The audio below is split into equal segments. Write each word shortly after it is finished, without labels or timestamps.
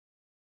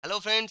Hello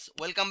friends,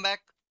 welcome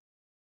back.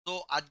 তো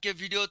আজকে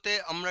ভিডিওতে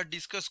আমরা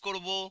ডিসকাস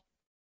করব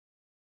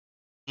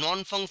নন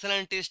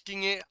ফাংশনাল টেস্টিং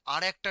এর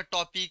আর একটা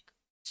টপিক,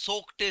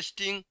 সোক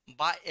টেস্টিং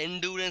বা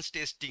এন্ডুরেন্স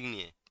টেস্টিং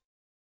নিয়ে।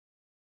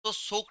 তো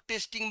সোক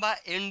টেস্টিং বা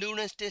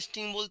এন্ডুরেন্স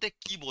টেস্টিং বলতে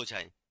কি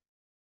বোঝায়?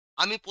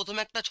 আমি প্রথমে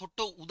একটা ছোট্ট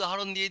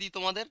উদাহরণ দিয়ে দিই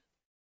তোমাদের,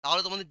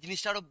 তাহলে তোমাদের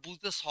জিনিসটা আরো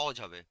বুঝতে সহজ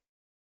হবে।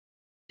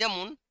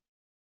 যেমন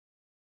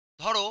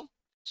ধরো,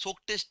 সোক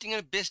টেস্টিং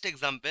এর বেস্ট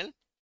এক্সাম্পল,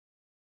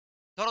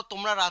 ধরো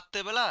তোমরা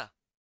রাত্রেবেলা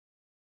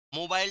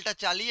মোবাইলটা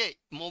চালিয়ে,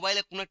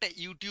 মোবাইলে কোনো একটা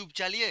ইউটিউব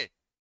চালিয়ে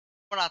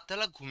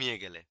রাত্রেবেলা ঘুমিয়ে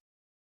গেলে।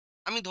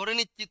 আমি ধরে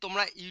নিচ্ছি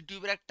তোমরা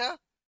ইউটিউবের একটা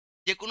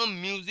যে কোনো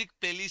মিউজিক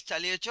প্লেলিস্ট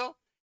চালিয়েছো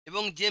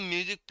এবং যে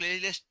মিউজিক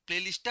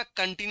প্লেলিস্টটা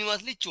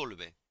কন্টিনিউয়াসলি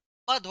চলবে।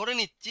 বা ধরে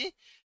নিচ্ছি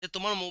যে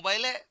তোমার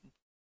মোবাইলে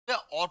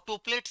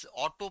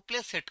অটো প্লে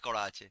সেট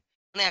করা আছে,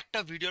 মানে একটা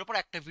ভিডিওর পর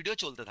একটা ভিডিও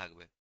চলতে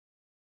থাকবে।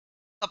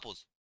 সাপোজ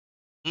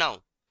নাও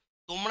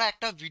তোমরা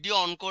একটা ভিডিও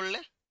অন করলে,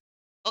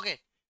 ওকে,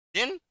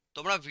 দেন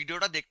তোমরা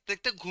ভিডিওটা দেখতে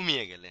দেখতে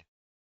ঘুমিয়ে গেলে।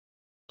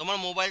 তোমার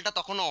মোবাইলটা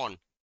তখনও অন,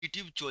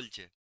 ইউটিউব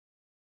চলছে।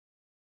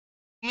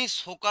 তুমি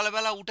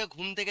সকালবেলা উঠে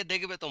ঘুম থেকে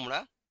দেখবে তোমরা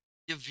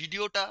যে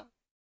ভিডিওটা,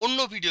 অন্য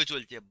ভিডিও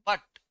চলছে,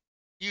 বাট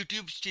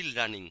ইউটিউব স্টিল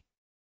রানিং।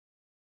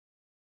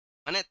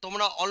 মানে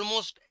তোমরা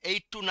অলমোস্ট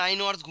 8 to 9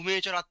 আওয়ার্স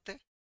ঘুমিয়েছো রাত্রে,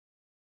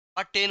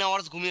 বা 10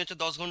 আওয়ার্স ঘুমিয়েছো,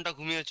 10 ঘন্টা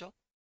ঘুমিয়েছো।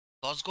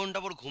 10 ঘন্টা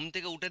পর ঘুম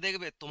থেকে উঠে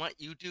দেখবে তোমার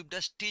ইউটিউবটা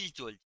স্টিল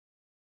চলছে।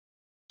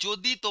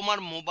 যদি তোমার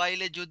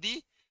মোবাইলে যদি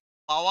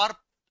পাওয়ার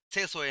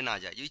শেষ হয়ে না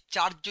যায়, যদি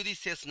চার্জ যদি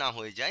শেষ না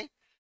হয়ে যায়,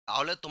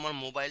 তাহলে তোমার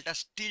মোবাইলটা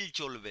স্টিল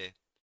চলবে,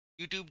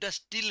 ইউটিউবটা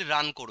স্টিল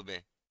রান করবে।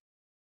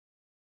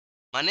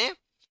 মানে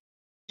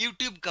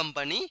ইউটিউব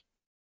কোম্পানি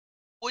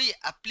ওই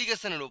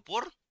অ্যাপ্লিকেশনের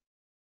ওপর,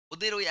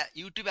 ওদের ওই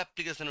ইউটিউব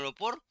অ্যাপ্লিকেশনের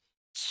ওপর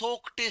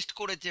সোক টেস্ট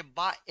করেছে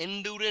বা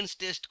এন্ডুরেন্স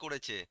টেস্ট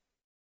করেছে।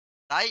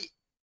 তাই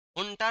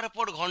ঘন্টার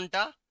পর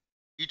ঘন্টা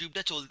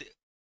ইউটিউবটা চলতে,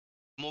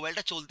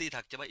 মোবাইলটা চলতেই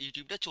থাকছে বা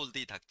ইউটিউবটা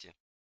চলতেই থাকছে।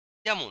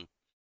 যেমন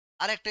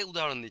আরেকটা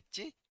উদাহরণ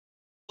দিচ্ছি,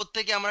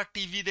 প্রত্যেকে আমরা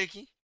টিভি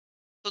দেখি।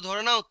 তো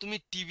ধরে নাও তুমি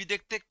টিভি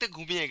দেখতে দেখতে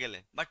ঘুমিয়ে গেলে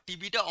বা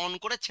টিভিটা অন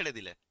করে ছেড়ে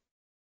দিলে।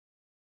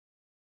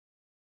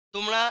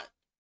 তোমরা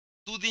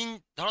দুদিন,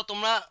 ধরো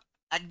তোমরা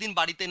একদিন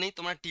বাড়িতে নেই,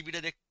 তোমরা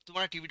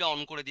টিভিটা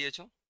অন করে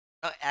দিয়েছো।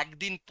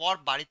 একদিন পর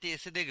বাড়িতে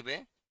এসে দেখবে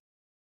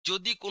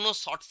যদি কোনো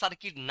শর্ট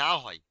সার্কিট না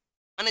হয়,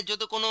 মানে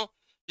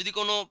যদি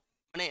কোনো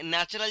মানে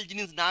ন্যাচারাল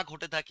জিনিস না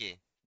ঘটে থাকে,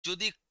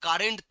 যদি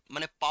কারেন্ট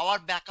মানে পাওয়ার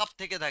ব্যাকআপ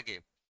থেকে থাকে,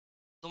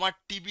 তোমার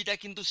টিভিটা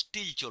কিন্তু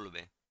স্টিল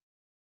চলবে।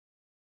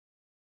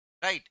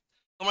 রাইট?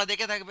 তোমরা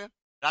দেখে থাকবে,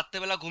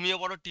 রাত্রেবেলা ঘুমিয়ে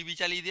পড়ো টিভি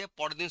চালিয়ে দিয়ে,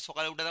 পরের দিন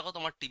সকালে উঠে দেখো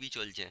তোমার টিভি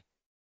চলছে।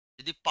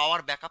 যদি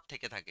পাওয়ার ব্যাকআপ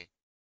থেকে থাকে,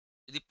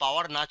 যদি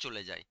পাওয়ার না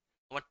চলে যায়,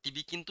 তোমার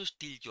টিভি কিন্তু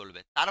স্টিল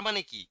চলবে। তার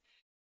মানে কি,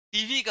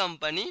 টিভি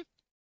কোম্পানি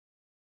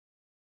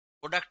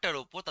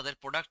তাদের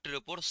প্রোডাক্টের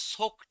ওপর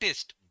সোক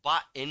টেস্ট বা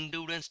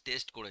এন্ডুরেন্স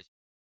টেস্ট করেছে।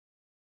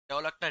 এটা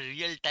হলো একটা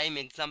real time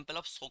example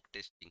of soak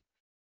testing.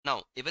 নাও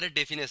এবারে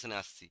ডেফিনেশনে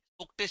আসছি,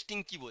 সোক টেস্টিং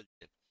কি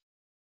বলছে।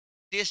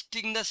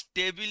 Testing the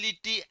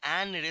stability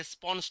and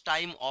response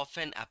time of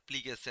an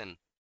application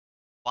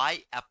by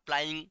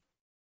applying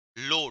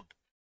load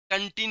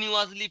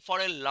continuously for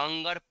a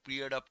longer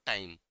period of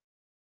time.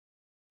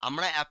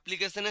 আমরা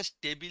অ্যাপ্লিকেশনের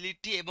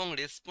স্টেবিলিটি এবং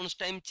রেসপন্স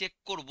টাইম চেক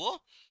করব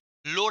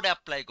load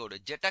apply করে,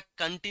 যেটা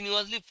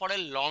continuously for a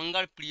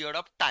longer period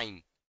of time.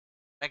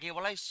 এটাকে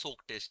বলা হয় soak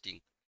testing.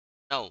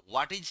 Now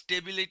what is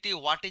stability,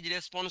 what is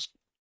response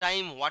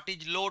time, what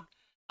is load,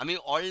 আমি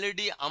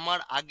অলরেডি আমার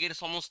আগের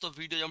সমস্ত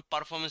ভিডিও, যেমন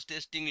পারফরমেন্স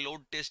টেস্টিং,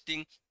 লোড টেস্টিং,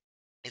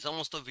 এই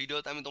সমস্ত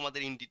ভিডিওতে আমি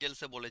তোমাদের ইন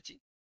ডিটেলসে বলেছি।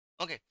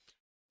 ওকে,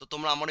 তো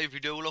তোমরা আমার এই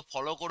ভিডিওগুলো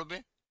ফলো করবে।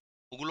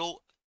 ওগুলো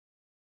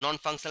নন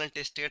ফাংশনাল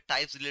টেস্টের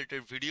টাইপস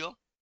রিলেটেড ভিডিও।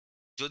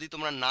 যদি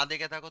তোমরা না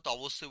দেখে থাকো তো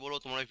অবশ্যই বলো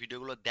তোমরা এই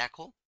ভিডিওগুলো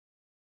দেখো,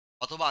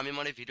 অথবা আমি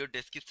আমার এই ভিডিও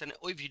ডেসক্রিপশনে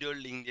ওই ভিডিওর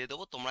লিঙ্ক দিয়ে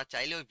দেবো, তোমরা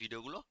চাইলে ওই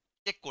ভিডিওগুলো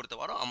চেক করতে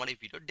পারো আমার এই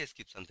ভিডিওর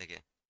ডেসক্রিপশন থেকে।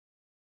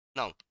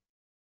 নাও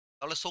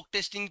তাহলে সোক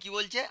টেস্টিং কি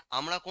বলছে,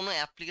 আমরা কোনো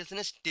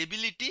অ্যাপ্লিকেশনের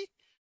স্টেবিলিটি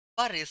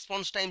বা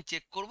রেসপন্স টাইম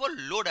চেক করব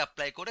লোড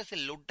অ্যাপ্লাই করে। সেই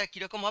লোডটা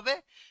কিরকম হবে,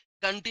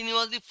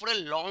 continuously for a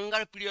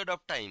longer period of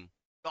time,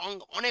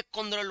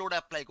 অনেকক্ষণ ধরে লোড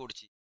অ্যাপ্লাই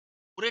করছি,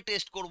 পুরো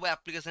টেস্ট করবো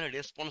অ্যাপ্লিকেশনের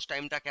রেসপন্স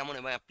টাইমটা কেমন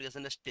এবং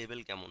অ্যাপ্লিকেশনের স্টেবল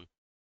কেমন।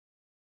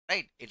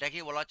 রাইট? এটাকে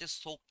বলা হচ্ছে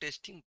সোক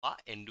টেস্টিং বা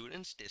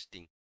এন্ডুরেন্স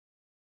টেস্টিং।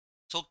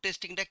 সোক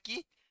টেস্টিংটা কি,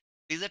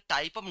 is a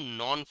type of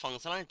non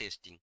functional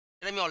testing.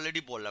 এটা আমি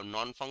অলরেডি বললাম,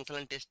 নন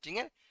ফাংশনাল টেস্টিং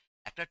এর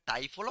একটা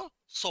টাইপ হলো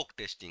সোক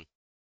টেস্টিং।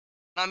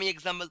 না, আমি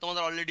এক্সাম্পল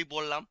তোমাদের অলরেডি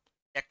বললাম,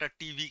 একটা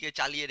টিভিকে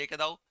চালিয়ে রেখে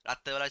দাও,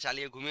 রাত্রেবেলা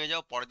চালিয়ে ঘুমিয়ে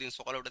যাও, পরের দিন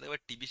সকালে উঠে দেখবে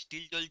টিভি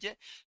স্টিল চলছে,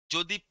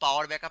 যদি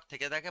পাওয়ার ব্যাকআপ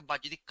থেকে থাকে বা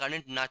যদি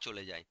কারেন্ট না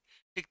চলে যায়।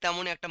 ঠিক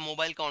তেমনই একটা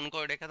মোবাইলকে অন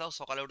করে রেখে দাও,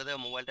 সকালে উঠে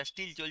দেখবে মোবাইলটা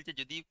স্টিল চলছে,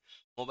 যদি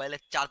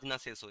মোবাইলের চার্জ না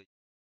শেষ হয়।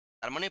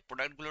 তার মানে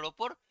প্রোডাক্টগুলোর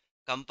ওপর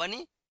কোম্পানি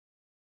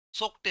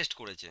শোক টেস্ট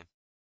করেছে।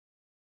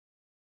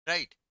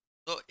 রাইট?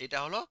 তো এটা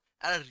হলো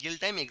আর রিয়েল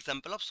টাইম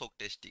এক্সাম্পল অফ শোক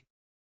টেস্টিং।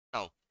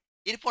 নাও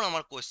এরপর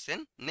আমার question,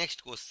 next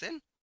question,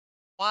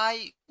 why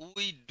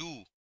we do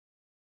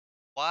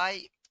why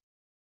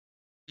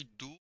we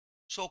do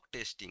শোক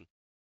টেস্টিং।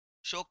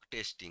 শোক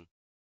টেস্টিং,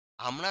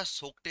 আমরা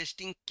শোক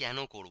টেস্টিং কেন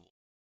করব?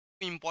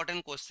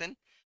 ইম্পর্টেন্ট কোশ্চেন,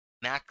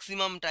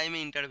 ম্যাক্সিমাম টাইমে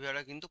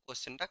ইন্টারভিউরা কিন্তু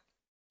কোশ্চেনটা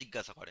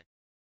জিজ্ঞাসা করে,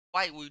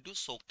 why we do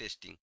soak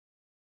testing.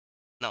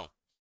 Now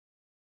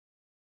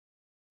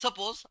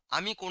suppose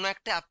আমি কোনো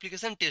একটা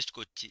অ্যাপ্লিকেশন টেস্ট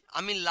করছি,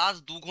 আমি লাস্ট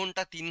 2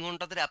 ঘন্টা 3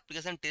 ঘন্টা ধরে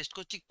অ্যাপ্লিকেশন টেস্ট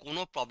করছি,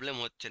 কোনো প্রবলেম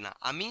হচ্ছে না,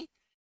 আমি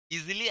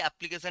ইজিলি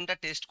অ্যাপ্লিকেশনটা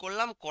টেস্ট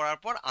করলাম, করার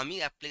পর আমি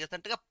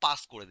অ্যাপ্লিকেশনটাকে পাস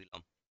করে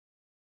দিলাম।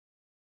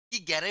 কি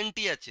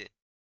গ্যারেন্টি আছে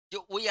যে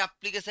ওই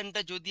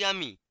অ্যাপ্লিকেশনটা যদি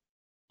আমি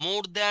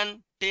more than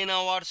 10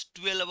 hours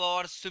 12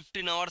 hours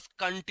 15 hours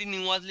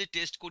continuously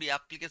test করি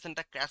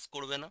অ্যাপ্লিকেশনটা ক্র্যাশ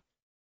করবে না?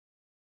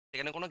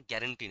 সেখানে কোনো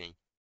গ্যারেন্টি নেই।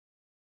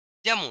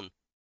 যেমন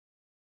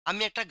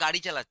আমি একটা গাড়ি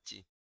চালাচ্ছি,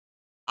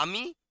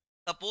 আমি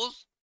সাপোজ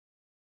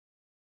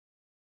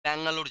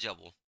ব্যাঙ্গালোর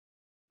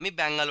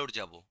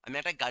যাব, আমি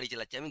একটা গাড়ি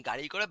চালাচ্ছি, আমি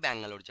গাড়ি করে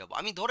ব্যাঙ্গালোর যাব,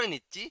 আমি ধরে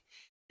নিচ্ছি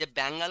যে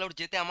ব্যাঙ্গালোর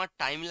যেতে আমার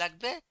টাইম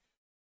লাগবে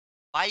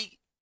by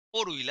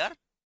 4 wheeler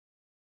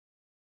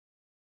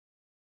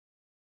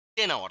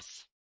 10 hours.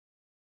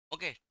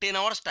 Okay, 10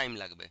 hours time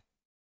লাগবে।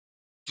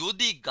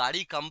 যদি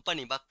গাড়ি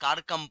কোম্পানি বা কার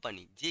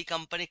কোম্পানি, যেই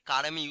কোম্পানি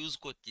কার আমি ইউজ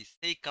করছি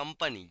সেই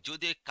কোম্পানি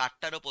যদি ওই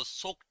কারটার ওপর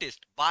শোক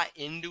টেস্ট বা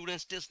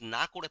এন্ডিউরেন্স টেস্ট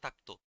না করে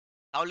থাকতো,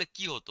 তাহলে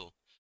কি হতো?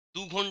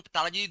 2 ঘন্টা,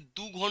 তারা যদি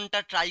 2 ঘন্টা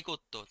ট্রাই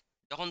করতো,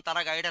 যখন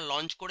তারা গাড়িটা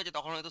লঞ্চ করেছে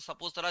তখন হয়তো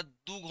সাপোজ তারা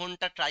 2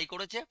 ঘন্টা ট্রাই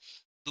করেছে,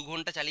 2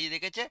 ঘন্টা চালিয়ে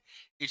দেখেছে,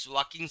 it's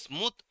working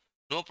smooth,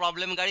 no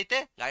problem, গাড়িটা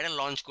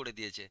লঞ্চ করে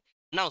দিয়েছে।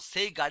 নাও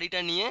সেই গাড়িটা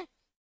নিয়ে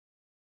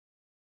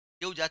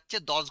কেউ যাচ্ছে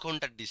 10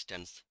 ঘন্টার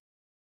ডিস্টেন্স,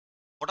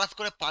 হঠাৎ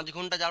করে 5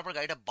 ঘন্টা যাওয়ার পর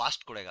গাড়িটা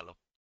বাস্ট করে গেল,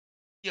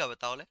 কি হবে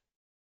তাহলে?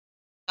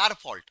 কার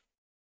ফল্ট?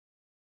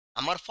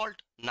 আমার ফল্ট?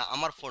 না,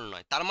 আমার ফল্ট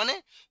নয়। তার মানে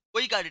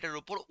ওই গাড়িটার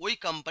উপর ওই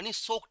কোম্পানি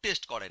শোক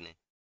টেস্ট করেনি।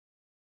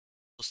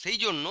 তো সেই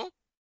জন্য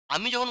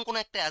আমি যখন কোনো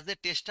একটা অ্যাজ এ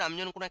টেস্টার, আমি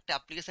যখন কোনো একটা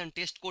অ্যাপ্লিকেশন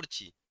টেস্ট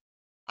করছি,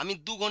 আমি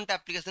 2 ঘন্টা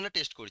অ্যাপ্লিকেশনে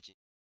টেস্ট করছি,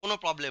 কোনো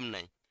প্রবলেম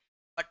নাই।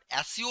 বাট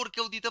অ্যাসিওর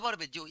কেউ দিতে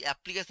পারবে যে ওই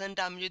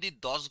অ্যাপ্লিকেশনটা আমি যদি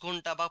 10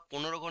 ঘন্টা বা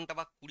 15 ঘন্টা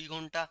বা 20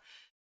 ঘন্টা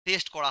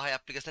টেস্ট করা হয়,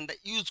 অ্যাপ্লিকেশনটা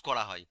ইউজ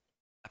করা হয়,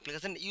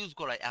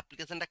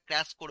 অ্যাপ্লিকেশনটা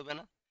ক্র্যাশ করবে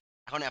না?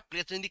 এখন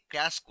অ্যাপ্লিকেশন যদি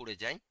ক্র্যাশ করে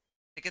যায়,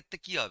 সেক্ষেত্রে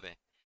কি হবে?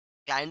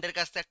 ক্লায়েন্টের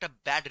কাছ থেকে একটা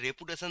ব্যাড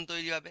রেপুটেশন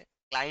তৈরি হবে,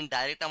 ক্লায়েন্ট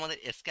ডাইরেক্ট আমাদের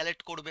এসক্যালেট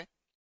করবে,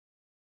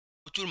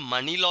 প্রচুর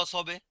মানি লস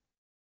হবে,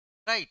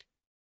 রাইট?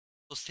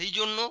 তো সেই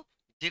জন্য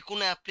যে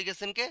কোনো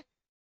অ্যাপ্লিকেশনকে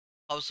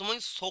সবসময়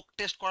সোক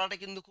টেস্ট করাটা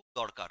কিন্তু খুব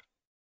দরকার।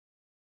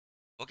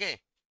 ওকে,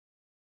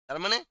 তার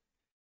মানে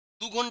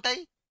 2 ঘন্টাই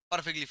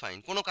পারফেক্টলি ফাইন,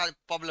 কোনো কাজ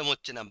প্রবলেম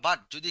হচ্ছে না। বাট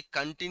যদি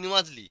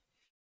কন্টিনিউয়াসলি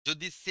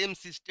যদি সেম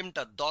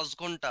সিস্টেমটা 10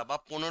 ঘন্টা বা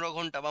 15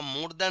 ঘন্টা বা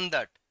মোর দ্যান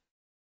দ্যাট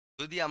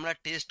যদি আমরা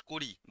টেস্ট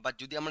করি বা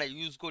যদি আমরা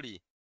ইউজ করি,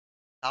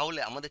 তাহলে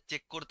আমাদের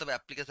চেক করতে হবে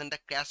অ্যাপ্লিকেশনটা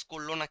ক্র্যাশ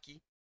করলো নাকি,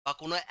 বা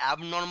কোনো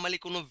অ্যাবনর্মালি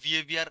কোনো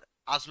বিহেভিয়ার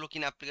আসলো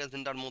কিনা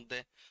অ্যাপ্লিকেশনটার মধ্যে,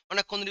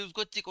 অনেকক্ষণ ইউজ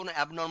করছি কোনো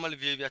অ্যাবনর্মাল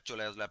বিহেভিয়ার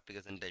চলে আসলো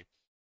অ্যাপ্লিকেশনটাই।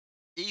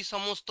 এই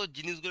সমস্ত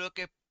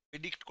জিনিসগুলোকে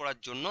প্রেডিক্ট করার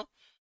জন্য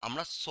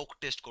আমরা সোক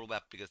টেস্ট করবো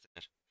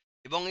অ্যাপ্লিকেশনের,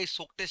 এবং এই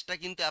সোক টেস্টটা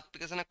কিন্তু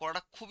অ্যাপ্লিকেশনে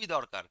করাটা খুবই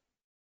দরকার,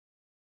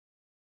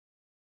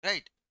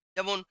 রাইট?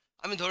 যেমন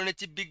আমি ধরে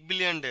নিচ্ছি বিগ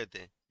বিলিয়ন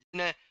ডেতে,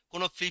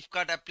 কোনো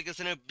ফ্লিপকার্ট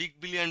অ্যাপ্লিকেশনের বিগ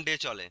বিলিয়ন ডে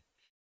চলে,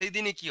 সেই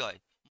দিনে কি হয়?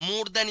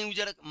 মোর দ্যান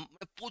ইউজার,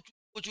 প্রচুর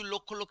প্রচুর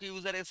লক্ষ লক্ষ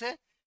ইউজার এসে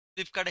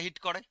ফ্লিপকার্টে হিট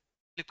করে,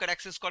 ফ্লিপকার্ট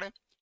অ্যাক্সেস করে,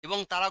 এবং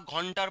তারা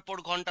ঘন্টার পর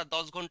ঘন্টা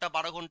 10 ঘন্টা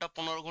 12 ঘন্টা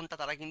 15 ঘন্টা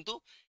তারা কিন্তু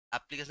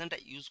অ্যাপ্লিকেশনটা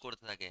ইউজ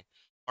করতে থাকে।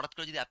 হঠাৎ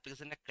করে যদি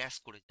অ্যাপ্লিকেশনটা ক্র্যাশ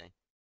করে যায়,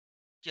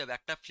 কি হবে?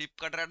 একটা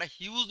ফ্লিপকার্টের একটা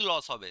হিউজ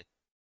লস হবে,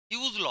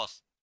 হিউজ লস,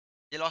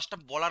 যে লসটা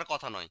বলার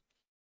কথা নয়।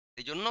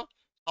 সেই জন্য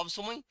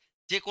সবসময়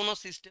যে কোনো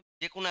সিস্টেম,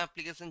 যে কোনো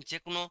অ্যাপ্লিকেশন, যে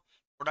কোনো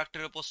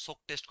প্রোডাক্টের উপর সোক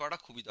টেস্ট করাটা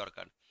খুবই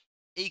দরকার।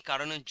 এই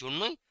কারণের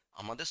জন্যই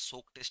আমাদের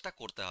সোক টেস্টটা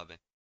করতে হবে।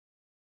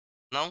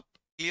 নাও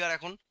ক্লিয়ার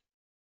এখন?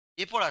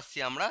 এরপর আসছি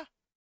আমরা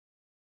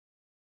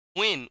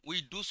when we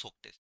do soak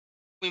test.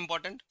 খুব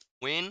important,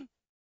 when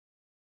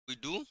we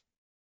do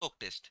soak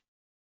test.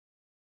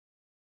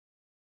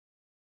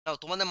 নাও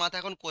তোমাদের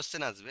মাথায় এখন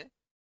কোশ্চেন আসবে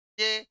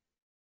যে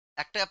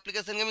একটা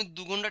অ্যাপ্লিকেশনকে আমি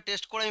 2 ঘন্টা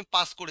টেস্ট করে আমি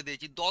পাস করে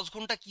দিয়েছি, 10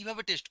 ঘন্টা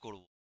কিভাবে টেস্ট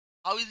করব?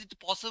 How is it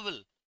possible?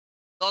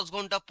 10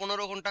 ঘন্টা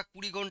 15 ঘন্টা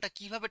 20 ঘন্টা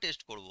কিভাবে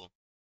টেস্ট করব?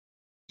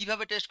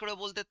 কিভাবে টেস্ট করে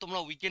বলতে, তোমরা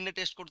উইকেন্ডে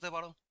টেস্ট করতে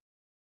পারো,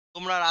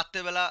 তোমরা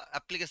রাত্রেবেলা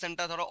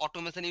অ্যাপ্লিকেশনটা ধরো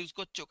অটোমেশন ইউজ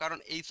করছো, কারণ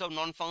এইসব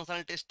নন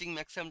ফাংশনাল টেস্টিং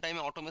ম্যাক্সিমাম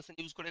টাইমে অটোমেশন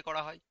ইউজ করে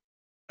করা হয়,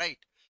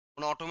 রাইট?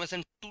 কোনো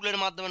অটোমেশন টুলের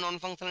মাধ্যমে নন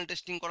ফাংশনাল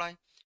টেস্টিং করা হয়।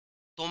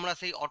 তোমরা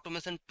সেই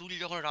অটোমেশন টুল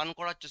যখন রান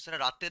করাচ্ছ সেটা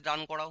রাতে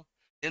রান করাও,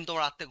 দেন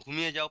তোমরা রাতে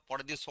ঘুমিয়ে যাও,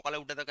 পরের দিন সকালে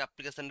উঠে দেখো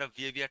অ্যাপ্লিকেশনটার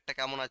বিহেভিয়ারটা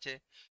কেমন আছে,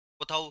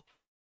 কোথাও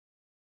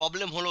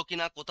প্রবলেম হলো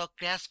কিনা, কোথাও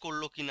ক্র্যাশ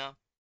করলো কিনা,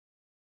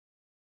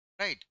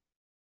 রাইট?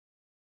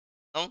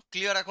 নাও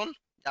ক্লিয়ার এখন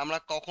যে আমরা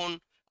কখন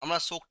আমরা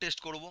সোক টেস্ট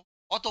করব?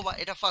 অথবা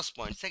এটা ফার্স্ট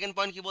পয়েন্ট। সেকেন্ড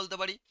পয়েন্ট কি বলতে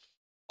পারি?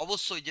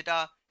 অবশ্যই যেটা,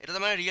 এটা তো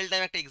মানে রিয়েল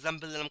টাইম একটা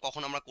এক্সাম্পল দিলাম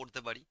কখন আমরা করতে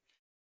পারি।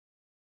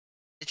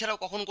 এছাড়াও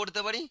কখন করতে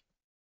পারি?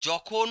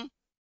 যখন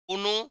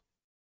কোনো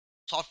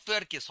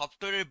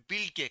সফটওয়্যারের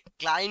বিলকে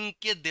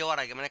ক্লায়েন্টকে দেওয়ার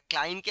আগে, মানে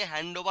ক্লায়েন্টকে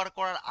হ্যান্ড ওভার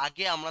করার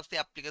আগে আমরা সেই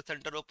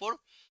অ্যাপ্লিকেশনটার ওপর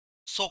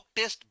সোক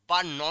টেস্ট বা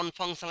নন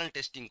ফাংশনাল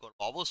টেস্টিং করবো।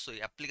 অবশ্যই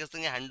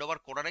অ্যাপ্লিকেশনকে হ্যান্ড ওভার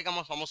করার আগে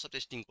আমরা সমস্ত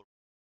টেস্টিং করবো,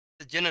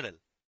 জেনারেল।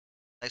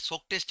 তাই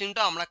সোক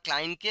টেস্টিংটা আমরা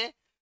ক্লায়েন্টকে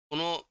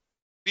কোনো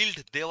বিল্ড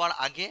দেওয়ার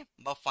আগে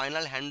বা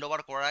ফাইনাল হ্যান্ড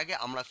ওভার করার আগে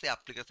আমরা সেই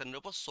অ্যাপ্লিকেশনের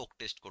উপর সোক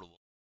টেস্ট করব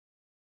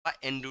বা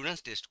এন্ডুরেন্স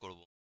টেস্ট করব।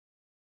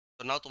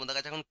 তো নাও তোমাদের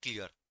কাছে এখন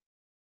ক্লিয়ার।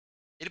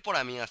 এরপর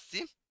আমি আসছি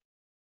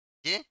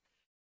যে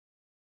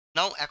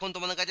নাও এখন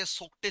তোমাদের কাছে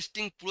সোক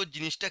টেস্টিং পুরো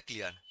জিনিসটা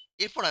ক্লিয়ার।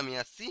 এরপর আমি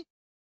আসছি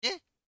যে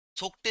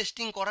সোক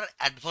টেস্টিং করার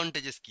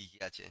অ্যাডভান্টেজেস কি কি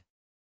আছে।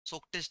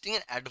 সোক টেস্টিং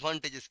এর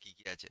অ্যাডভান্টেজেস কি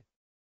কি আছে?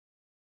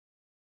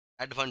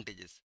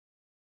 অ্যাডভান্টেজেস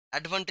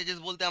অ্যাডভান্টেজেস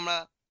বলতে আমরা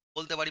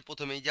বলতে পারি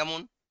প্রথমেই, যেমন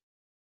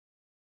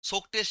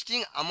সোক টেস্টিং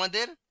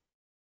আমাদের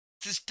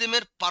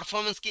সিস্টেমের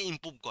পারফরমেন্সকে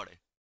ইমপ্রুভ করে।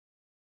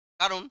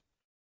 কারণ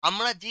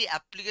আমরা যে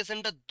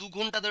অ্যাপ্লিকেশনটা 2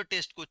 ঘন্টা ধরে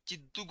টেস্ট করছি,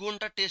 2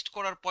 ঘন্টা টেস্ট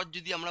করার পর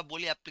যদি আমরা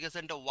বলি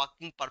অ্যাপ্লিকেশনটা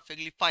ওয়ার্কিং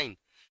পারফেক্টলি ফাইন,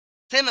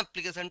 সেম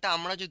অ্যাপ্লিকেশনটা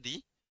আমরা যদি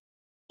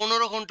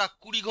 15 ঘন্টা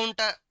 20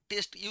 ঘন্টা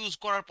টেস্ট ইউজ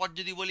করার পর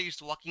যদি বলি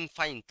ইটস ওয়ার্কিং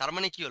ফাইন, তার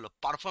মানে কি হলো?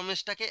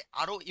 পারফরমেন্সটাকে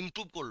আরো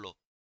ইমপ্রুভ করলো।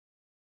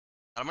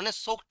 তার মানে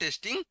soak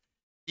testing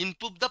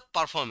improve the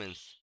performance,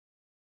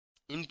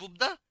 improve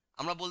the,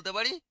 আমরা বলতে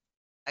পারি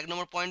 1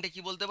 নম্বর পয়েন্টে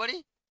কি বলতে পারি?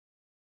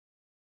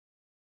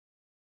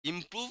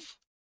 Improve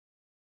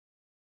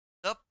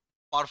the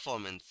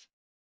performance,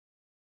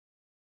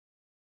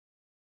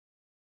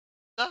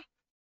 the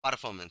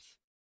performance,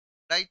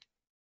 right?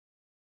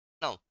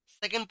 Now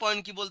second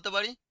point কি বলতে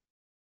পারি?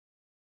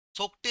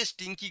 সোক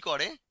টেস্টিং কি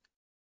করে?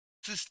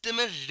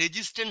 সিস্টেমের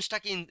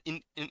রেজিস্ট্যান্সটাকে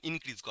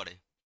ইনক্রিজ করে।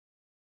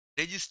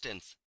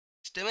 রেজিস্ট্যান্স,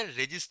 সিস্টেমের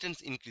রেজিস্ট্যান্স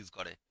ইনক্রিজ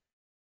করে।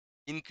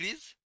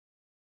 Increase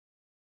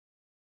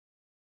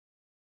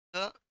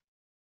the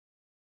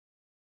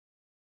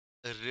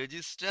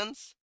resistance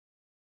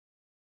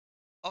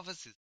of a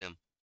system,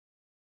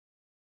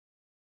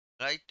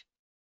 right?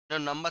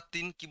 Number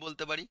 3 কি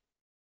বলতে পারি?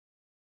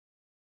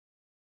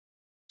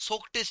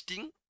 সোক টেস্টিং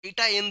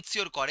এটা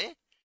এনশিওর করে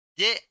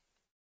যে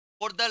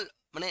ফর দ্য,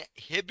 মানে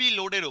হেভি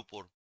লোডের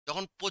ওপর,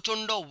 যখন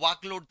প্রচন্ড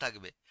ওয়ার্কলোড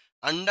থাকবে,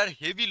 আন্ডার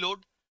হেভি লোড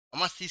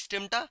আমার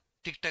সিস্টেমটা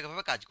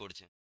ঠিকঠাকভাবে কাজ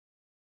করছে।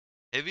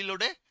 হেভি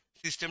লোডে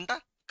সিস্টেমটা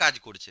কাজ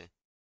করছে।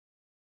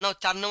 নাও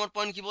 4 নম্বর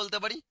পয়েন্ট কি বলতে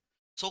পারি?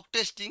 সোক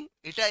টেস্টিং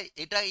এটা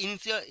এটা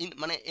ইনসিওর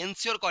মানে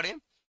এনশিওর করে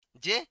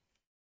যে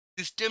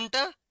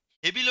সিস্টেমটা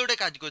হেভি লোডে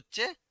কাজ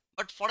করছে,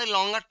 but for a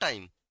longer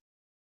time,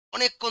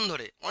 অনেকক্ষণ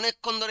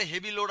ধরে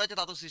হেভি লোড আছে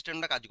তাতেও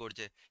সিস্টেমটা কাজ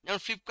করছে। যেমন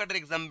ফ্লিপকার্টের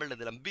এক্সাম্পলটা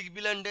দিলাম, বিগ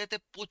বিলিয়ন ডেতে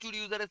প্রচুর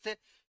ইউজার এসে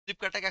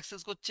ফ্লিপকার্টটাকে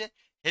অ্যাক্সেস করছে,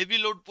 হেভি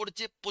লোড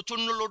পড়ছে,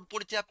 প্রচন্ড লোড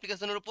পড়ছে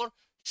অ্যাপ্লিকেশনের উপর,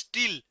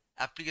 স্টিল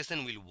অ্যাপ্লিকেশন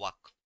উইল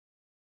ওয়ার্ক।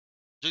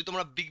 যদি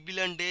তোমরা বিগ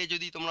বিলিয়ন ডে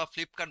যদি তোমরা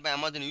ফ্লিপকার্ট বা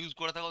অ্যামাজন ইউজ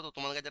করে থাকো, তো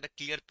তোমার কাছে একটা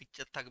ক্লিয়ার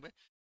পিকচার থাকবে।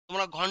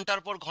 তোমরা ঘন্টার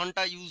পর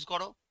ঘন্টা ইউজ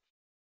করো,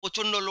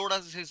 প্রচন্ড লোড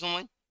আসে সেই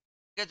সময়,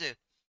 ঠিক আছে?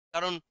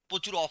 কারণ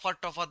প্রচুর অফার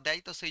টফার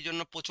দেয়, তো সেই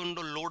জন্য প্রচন্ড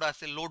লোড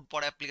আসে, লোড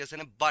পড়ে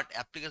অ্যাপ্লিকেশনে, but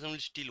application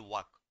will still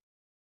work.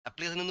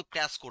 Application কিন্তু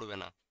ক্র্যাশ করবে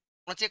না,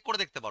 তোমরা চেক করে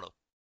দেখতে পারো।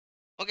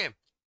 ওকে,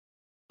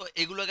 তো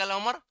এগুলো গেল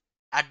আমার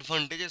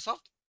অ্যাডভান্টেজেস অফ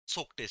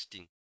সোক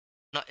টেস্টিং।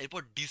 না,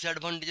 এরপর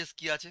ডিসঅ্যাডভান্টেজেস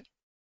কি আছে?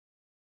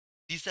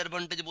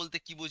 ডিসঅ্যাডভান্টেজ বলতে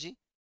কি বুঝি?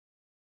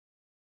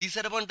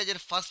 ডিসঅ্যাডভান্টেজের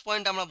ফার্স্ট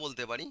পয়েন্ট আমরা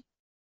বলতে পারি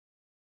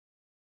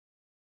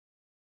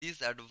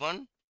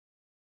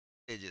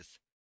ডিসঅ্যাডভান্টেজেস।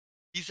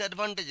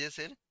 ডিসঅ্যাডভান্টেজেস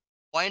এর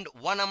পয়েন্ট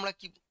 1 আমরা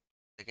কি,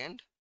 second,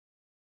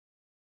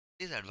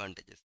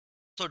 disadvantages.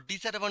 So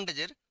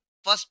ডিসঅ্যাডভান্টেজের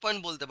first point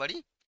বলতে পারি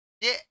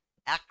যে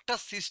একটা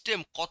সিস্টেম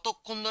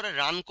কতক্ষণ ধরে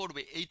রান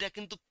করবে এইটা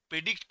কিন্তু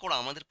প্রেডিক্ট করা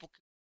আমাদের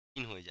পক্ষে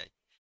কঠিন হয়ে যায়।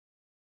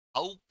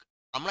 হাউ,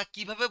 আমরা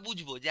কিভাবে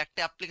বুঝবো যে একটা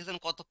অ্যাপ্লিকেশন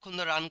কতক্ষণ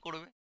ধরে রান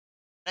করবে,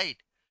 রাইট?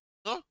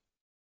 তো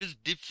it's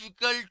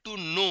difficult to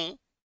know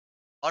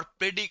or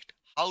predict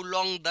how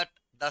long that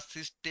the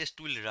test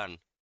will run.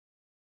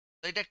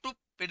 তো এটা একটু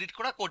প্রেডিক্ট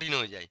করা কঠিন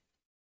হয়ে যায়।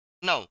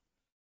 নাও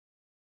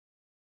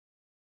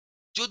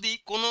যদি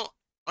কোনো,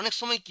 অনেক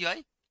সময় কি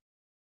হয়,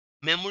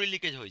 মেমোরি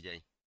লিকেজ হয়ে যায়।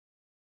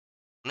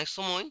 অনেক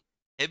সময়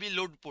হেভি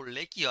লোড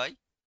পড়লে কি হয়,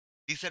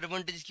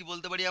 ডিসঅ্যাডভান্টেজ কি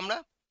বলতে পারি আমরা?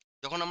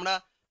 যখন আমরা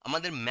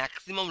আমাদের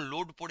ম্যাক্সিমাম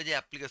লোড পড়ে যায়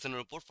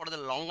অ্যাপ্লিকেশনের উপর ফর দ্য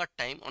লঙ্গার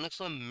টাইম, অনেক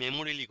সময়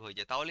মেমোরি লিক হয়ে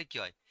যায়। তাহলে কি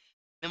হয়?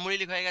 মেমোরি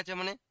লিক হয়ে গেছে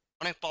মানে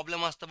অনেক প্রবলেম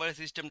আসতে পারে,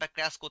 সিস্টেমটা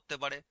ক্র্যাশ করতে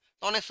পারে,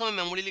 তো অনেক সময়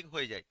মেমোরি লিক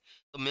হয়ে যায়।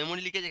 তো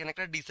মেমোরি লিকেজ এখানে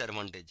একটা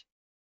ডিসঅ্যাডভান্টেজ।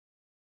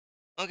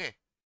 ওকে,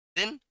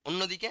 দেন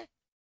অন্যদিকে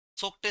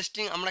সোক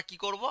টেস্টিং আমরা কি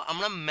করব?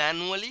 আমরা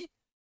ম্যানুয়ালি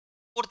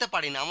করতে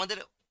পারি না, আমাদের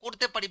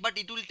করতে পারি but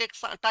it will take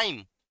time,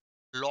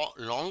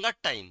 longer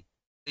time.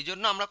 এই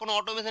জন্য আমরা কোনো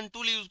অটোমেশন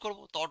টুল ইউজ করব।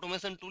 তো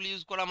অটোমেশন টুল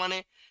ইউজ করা মানে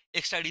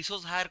এক্সট্রা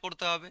রিসোর্স হায়ার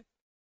করতে হবে,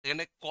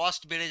 এখানে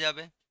কস্ট বেড়ে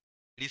যাবে,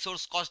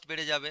 রিসোর্স কস্ট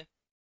বেড়ে যাবে।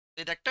 তো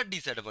এটা একটা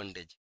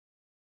ডিসঅ্যাডভান্টেজ।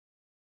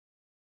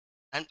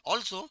 অ্যান্ড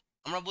অলসো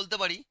আমরা বলতে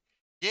পারি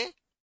যে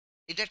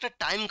এটা একটা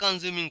টাইম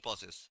কনজিউমিং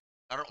প্রসেস,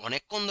 কারণ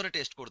অনেকক্ষণ ধরে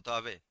টেস্ট করতে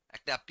হবে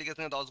একটা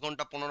অ্যাপ্লিকেশনে, 10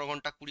 ঘন্টা 15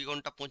 ঘন্টা 20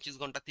 ঘন্টা 25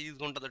 ঘন্টা 30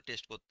 ঘন্টা ধরে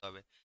টেস্ট করতে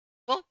হবে।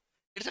 তো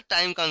it's a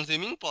time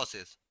consuming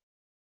process.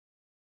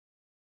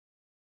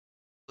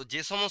 তো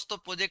যে সমস্ত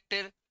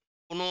প্রজেক্টের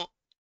কোনো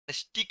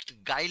স্ট্রিক্ট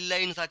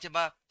গাইডলাইন্স আছে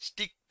বা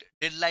স্ট্রিক্ট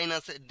ডেডলাইন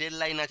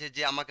আছে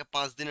যে আমাকে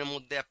 5 দিনের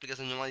মধ্যে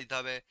অ্যাপ্লিকেশন জমা দিতে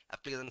হবে,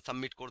 অ্যাপ্লিকেশন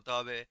সাবমিট করতে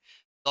হবে,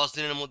 10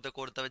 দিনের মধ্যে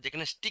করতে হবে,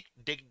 যেখানে স্ট্রিক্ট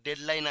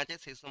ডেডলাইন আছে,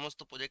 সেই সমস্ত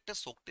প্রজেক্টে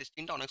সোক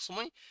টেস্টিংটা অনেক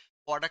সময়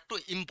করাটা একটু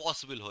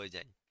ইম্পসিবল হয়ে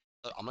যায়।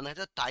 আমাদের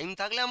কাছে টাইম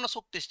থাকলে আমরা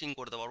সোক টেস্টিং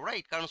করতে পারবো,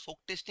 রাইট? কারণ সোক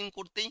টেস্টিং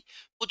করতেই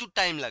প্রচুর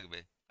টাইম লাগবে।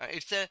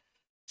 It's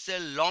a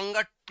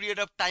longer period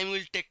of time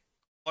will take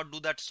for do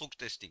that soak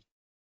testing.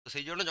 তো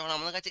সেই জন্য যখন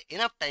আমাদের কাছে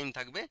এনাফ টাইম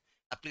থাকবে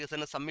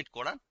অ্যাপ্লিকেশনে সাবমিট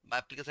করার বা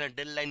অ্যাপ্লিকেশনের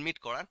ডেডলাইন মিট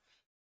করার,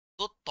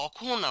 তো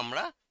তখন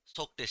আমরা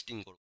সোক টেস্টিং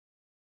করবো।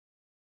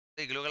 তো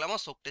এগুলো গেল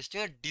আমার সোক টেস্টিং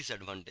এর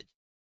ডিসঅ্যাডভান্টেজ।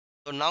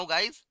 তো নাও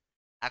গাইজ,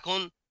 এখন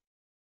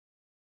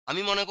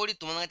আমি মনে করি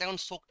তোমাদের কাছে এখন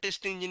সোক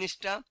টেস্টিং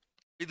জিনিসটা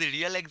উইথ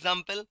রিয়েল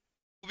এক্সাম্পল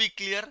খুবই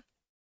ক্লিয়ার।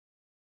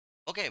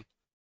 ওকে,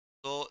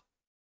 তো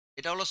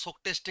এটা হলো সোক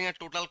টেস্টিং এর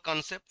টোটাল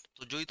কনসেপ্ট।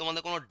 তো যদি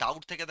তোমাদের কোনো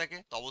ডাউট থেকে থাকে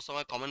তো অবশ্যই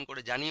আমাকে কমেন্ট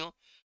করে জানিও।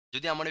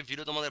 যদি আমার এই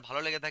ভিডিও তোমাদের ভালো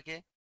লেগে থাকে,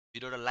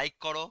 ভিডিওটা লাইক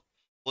করো,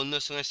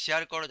 বন্ধুদের সঙ্গে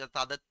শেয়ার করো,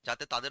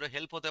 যাতে তাদেরও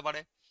হেল্প হতে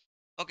পারে।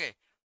 ওকে,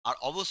 আর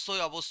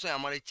অবশ্যই অবশ্যই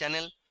আমার এই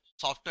চ্যানেল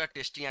সফটওয়্যার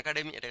টেস্টিং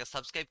একাডেমি, এটাকে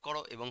সাবস্ক্রাইব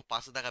করো এবং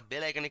পাশে থাকা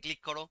বেল আইকনে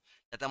ক্লিক করো,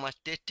 যাতে আমার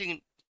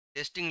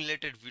টেস্টিং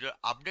রিলেটেড ভিডিওর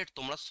আপডেট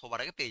তোমরা সবার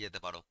আগে পেয়ে যেতে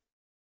পারো।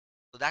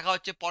 তো দেখা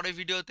হচ্ছে পরের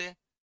ভিডিওতে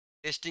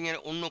টেস্টিং এর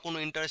অন্য কোনো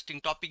ইন্টারেস্টিং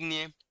টপিক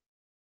নিয়ে।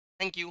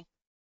 Thank you.